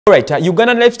Alright,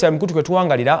 Uganda lifestyle mkutu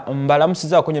kwetuwangalira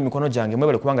mbalamusiza konye mikono jange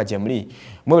mwebale kubanga jemuli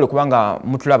mwebale kubanga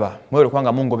mutulaba mwebale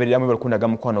kubanga mungoberera mwebale kundaga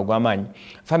mukono gw'amanyi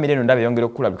family eno ndabe yongere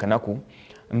okulabikanaku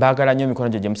mbagala nnyo mikono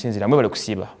gye musinzira mwebale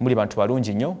kusiba muli bantu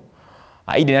balungi nnyo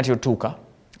Idi nati yotuuka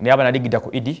ne abana ligida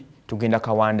ku Idi tugenda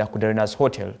Kawanda ku Derenas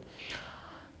Hotel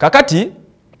kakati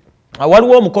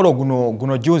waliwo omukolo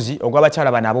guno juzi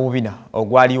ogw'abakyala bana abobina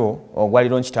ogwali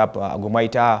launched up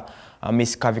gumwaita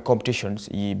Miss Curvy competitions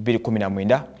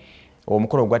 2019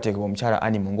 omukolo gwateekebwa omukyala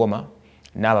Ani Mungoma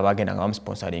n'aba bagenda nga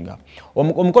bamusponsoringa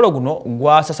omukolo guno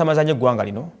gwasasamazanye eggwanga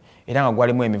lino era nga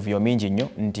gwalimu emivuyo mingi nnyo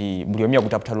nti buli omu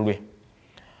yagutaputalulwe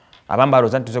abamu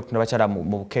balowooza nti tuze kutunda bakyala mu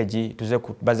bukeegi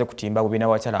baze kutimba bubiina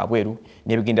bwabakyala abweru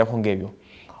n'ebigendako ng'ebyo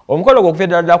omukolo gwo okuva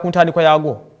ddala ku ntandikwa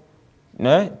yaagwo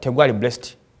tegwali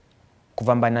blessed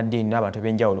kuva mu bannaddiini n'abantu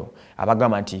eb'enjawulo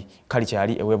abagamba nti kali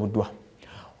kyali eweebuddwa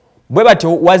bwe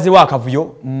batyo waziwo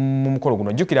akavuyo mu mukolo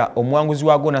guno jjukira omuwanguzi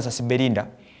waagwo Nasasi Belinda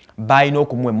balina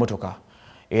okumuwa emmotoka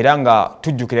era nga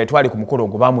tujjukira twali ku mukolo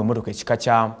ogwo baamuwa emmotoka ekika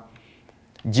kya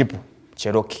Jeep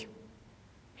Cherokee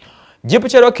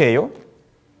eyo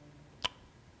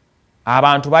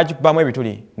abantu bagikubamu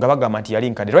ebituli nga bagamba nti yali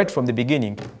nkadde right from the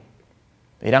beginning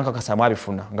era nkakasa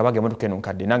mwabifuna nga baga emmotoka eno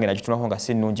nkadde nange nagitunako nga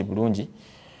si nnungi bulungi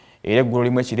era eggulu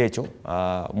limu ekiro ekyo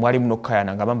mwalimu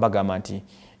n'okukayana nga bamu bagamba nti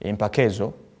empaka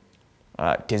ezo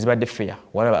tezibadde fair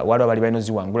waliwo bali balina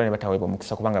ziwangula ne bataweebwa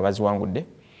omukisa kubanga baziwangudde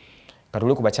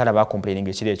katuli ku bakyala bakomplaininga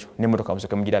ekiro ekyo n'emmotoka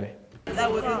musooke mugirabe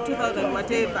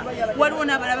waliwo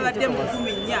n'abalala badde mu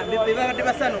 14 bebadde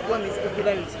basaana okuwa Miss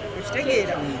Popularity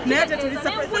ekitegeera naye ate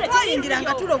twayingira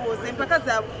nga tulowooza empaka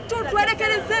zaabwe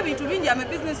twerekereza ebintu bingi am a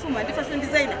business woman ndi fashion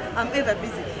designer am ever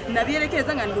busy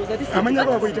nabyerekereza nga ndowooza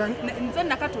nze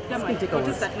nakatudde amanyi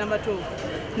number 12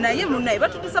 naye munnaye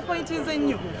batudisappointinze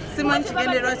nnyo simanyi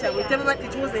kigendererwa kyabwe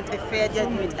it wasn't a fair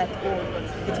judgment at all.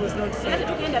 It was not fair.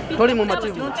 Toli mu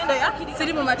mativu.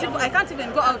 Siri mu mativu. I can't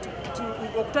even go out to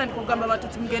okutandika okugamba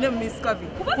batuti mugende mu Miss Curvy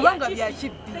kubanga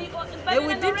byakibbi.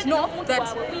 We didn't know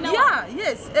that.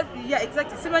 Yeah,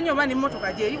 exactly. Simanyi oba ni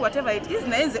mmotoka gyeri whatever it is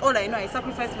naye nze all I know I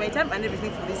sacrifice my time and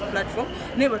everything for this platform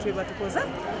ne batwe batukoza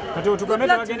kati otugambe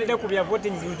tebagendedde ku bya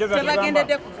voting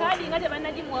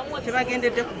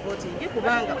tebagendedde ku voting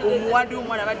kubanga omuwadde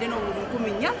omwana abadde n'obululu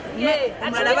 14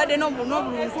 omulala abadde n'obululu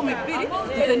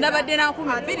 2,000 nze nabadde na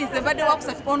 2,000 nze mbadde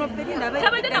wakusatu ono Belinda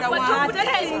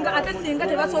ate singa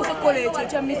tebasoose kukola ekyo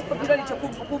ekya Miss Popularity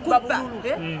kubba bululu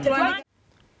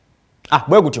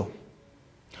bwe gutyo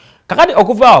kakati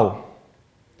okuvaawo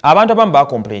abantu abamu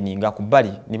bakomplaininga ku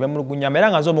bbali ne bemulugunya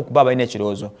era nga z'omu ku baba balina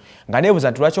ekirowoozo nga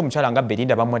neebuuza nti lwaki omukyala nga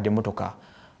Belinda bamuwadde emmotoka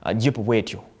Jeep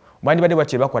bwetyo bandibadde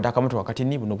bwatyo bakwata akamotoka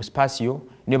katini buno buspaasio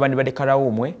ne bandibadde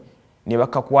kalawumwe ne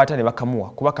bakakwata ne bakamuwa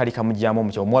kuba kali kamujjamu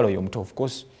omukyala oyo omuto of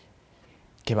course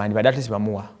ke bandibadde ate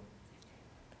sibamuwa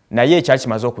naye ekyali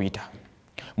kimaze okuyita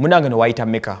munange no wayita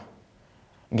mmeka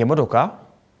ng'emmotoka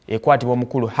ekwatibwa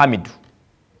omukulu Hamidu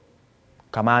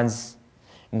Kamanzi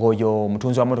ng'oyo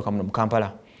mutunzi wa mmotoka muno mu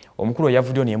Kampala omukulu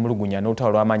yavuddeyo ne yemulugunya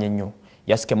n'olutalo lw'amaanyi ennyo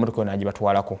yasika emmotoka eyo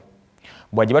n'agibatwalako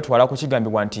bw'agibatwalako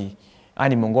kigambibwa nti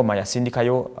Ani Mungoma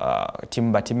yasindikayo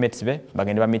teammates be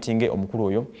bagende ba meeting omukulu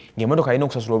oyo ng'emmotoka alina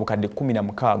okusasula obukadde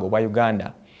 16 obwa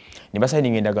Uganda ne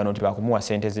basayininga endagaano nti bakumuwa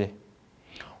ssente ze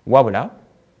wabula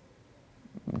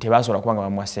tebasobola kubanga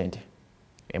bamuwa ssente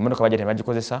emmotoka bajja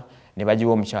tebagikozesa ne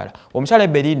bagiwa omukyala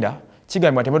Belinda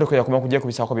kigambibwa nti emmotoka yakoma kujja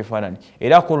kubisaako bifaananyi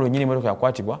era ko olwo nnyini emmotoka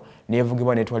yakwatibwa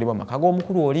n'evugibwa n'etwalibwa maka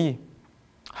g'omukulu oli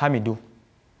Hamidu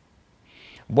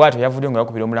bw'atyo yavuddeyo nga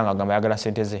yakubira omulanga agamba ayagala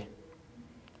ssente ze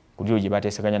ku ddiiro gye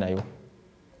bateeseganya nayo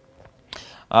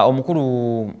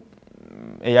omukulu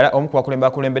omu ku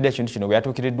bakulembedde ekintu kino bwe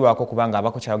yatuukiriddwako kubanga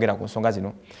abako kyayogera ku nsonga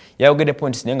zino yayogedde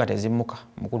points naye nga tezimmuka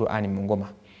mukulu Ani Mungoma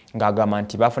ng'agamba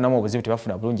nti bafunamu obuzibu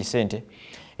tebafuna bulungi ssente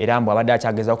era mbu abadde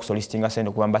akyagezao okusolicitinga ssente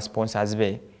okuba mu basponsors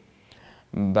be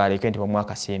baleke nti bamuwa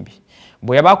akasimbi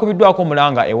bwe yabakubiddwako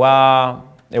omulanga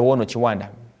ewoono Kiwanda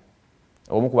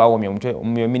omu ku bawoomye omutwe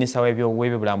minisita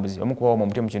w'ebyobulambuzi omu ku bawoomye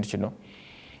omutwe mu kintu kino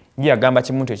yagamba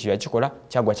kimuntu ekyo yakikola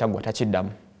kyagwa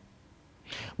takiddamu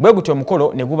bwe gutyo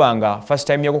omukolo ne gubanga first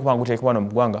time yagwo kubanga guteekebwa no mu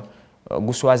ggwanga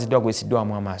guswaziddwa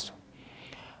gwesiddwamu amaaso.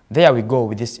 There we go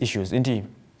with these issues nti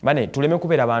bane tuleme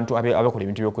kubeera abantu abakola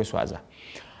ebintu by'okweswaza.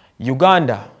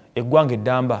 Uganda eggwanga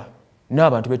eddamba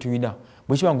n'abantu betuyina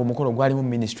bwe kibanga omukolo gwali mu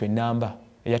ministry ennamba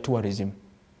eya tourism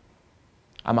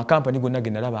amakampani gonna ge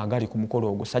nalaba agali ku mukolo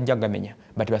ogwo sajja gamenya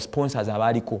but ba sponsors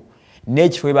abaaliko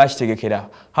n'ekifo bwe bakitegekera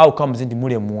how comes nti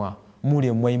mulemwa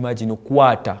imagine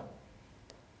okwata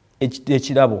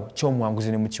ekirabo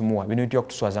ky'omuwanguzi ne mukimuwa bino bitya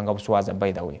okutuswaza nga buswaza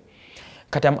by the way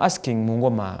kati I'm asking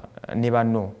Mungoma ne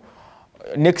banno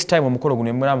next time omukolo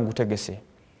guno mulamu gutegese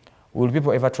will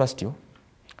people ever trust you?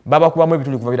 Baba kubamu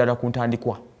ebituli kuva birala ku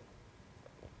ntandikwa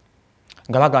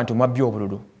nga baga nti mwabbi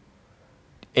obululu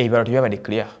ebibalo tebyabadde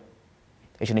clear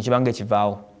ekyo ne kibanga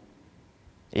ekivaawo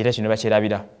era kino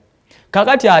bakyerabira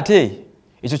kakati ate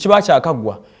ekyo kiba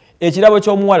kyakaggwa ekirabo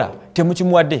ky'omuwala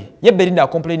temukimuwadde ye Belinda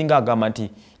complaining agamba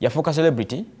nti yafuuka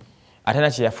celebrity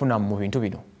atana kye yafuna mu bintu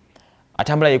bino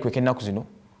atambula yekweka ennaku zino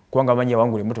kubanga amanyi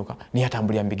yawangula emmotoka niye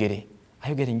atambulira mbigere. Are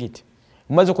you getting it?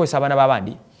 Mumaze okukozesa abaana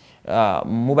b'abandi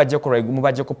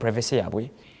mubajjeko privacy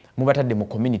yaabwe mubatadde mu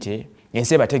community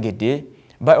ensi ebategedde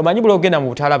omanyi buli ogenda mu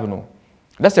butaala buno.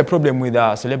 That's the problem with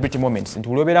celebrity moments nti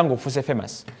bulobera nga ofuuse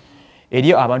famous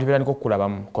eriyo abantu beerandika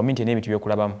okukulabamu community n'ebintu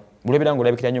byokulabamu bulobera nga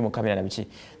olabikira nnyo mu kamera na biki.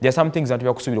 There are some things abantu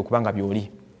byakusuubira okubanga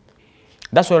byoli.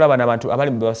 That's why olaba n'abantu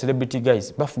abali mu celebrity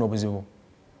guys bafuna obuzibu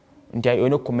nti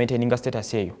olina okumaintaininga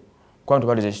status eyo kuba abantu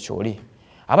balooza ekikyoli.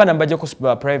 Abaana mbajjeko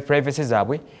privacy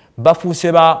zaabwe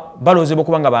bafuuse baloozebwa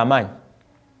okuba nga b'amaanyi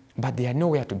but they are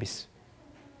nowhere to be.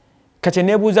 Kati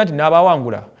neebuuza nti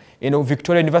n'abawangula eno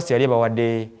Victoria University yali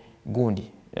bawadde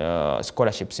gundi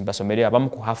scholarships basomere abamu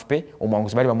ku half pay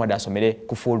omwanguzi bali bamuwadde asomere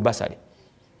ku full bursary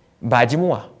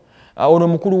bagimuwa. Ono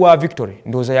mukulu wa Victoria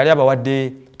ndowooza yali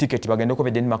abawadde ticket bagende ko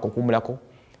Denmark okumulako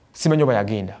simanyi oba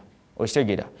yagenda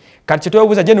okitegeera. Kati kye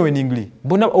twebuuza genuinely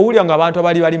bonna owulira nga abantu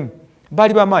abali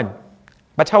bali bamaanyi.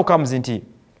 But how comes nti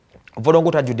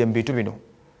volongo tajudde mu bintu bino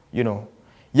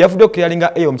yavudde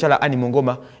okuklearinga eyo omukyala Annie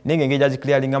Mungoma naye ng'engeri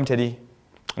agiklearinga muteri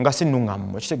nga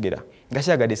sinnuŋŋamu okitegeera nga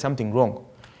kyagadde something wrong.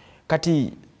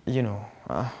 Kati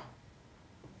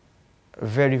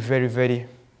very very very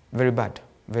very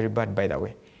bad by the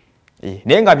way.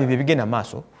 Naye nga bibyo bigenda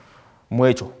maaso mu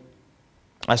ekyo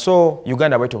so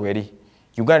Uganda bwetyo bweri.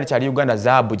 Uganda kyali Uganda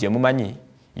zaabu gye mumanyi.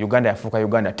 Uganda yafuuka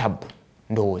Uganda tabu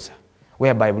ndowooza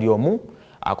whereby buli omu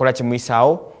akola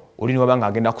kimuyisaawo oli niwaba nga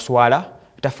agenda kuswala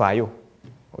tafaayo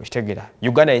okitegeera.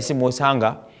 Uganda yensi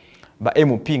mwosanga ba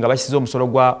MP nga basize omusolo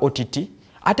gwa OTT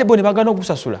ate bo ne bagana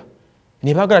ogusasula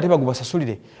ne bagala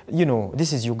tebagubasasulire.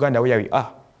 This is Uganda where we are.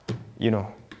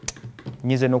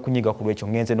 Nyize n'okunyiga ku lwekyo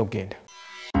ngenze n'okugenda.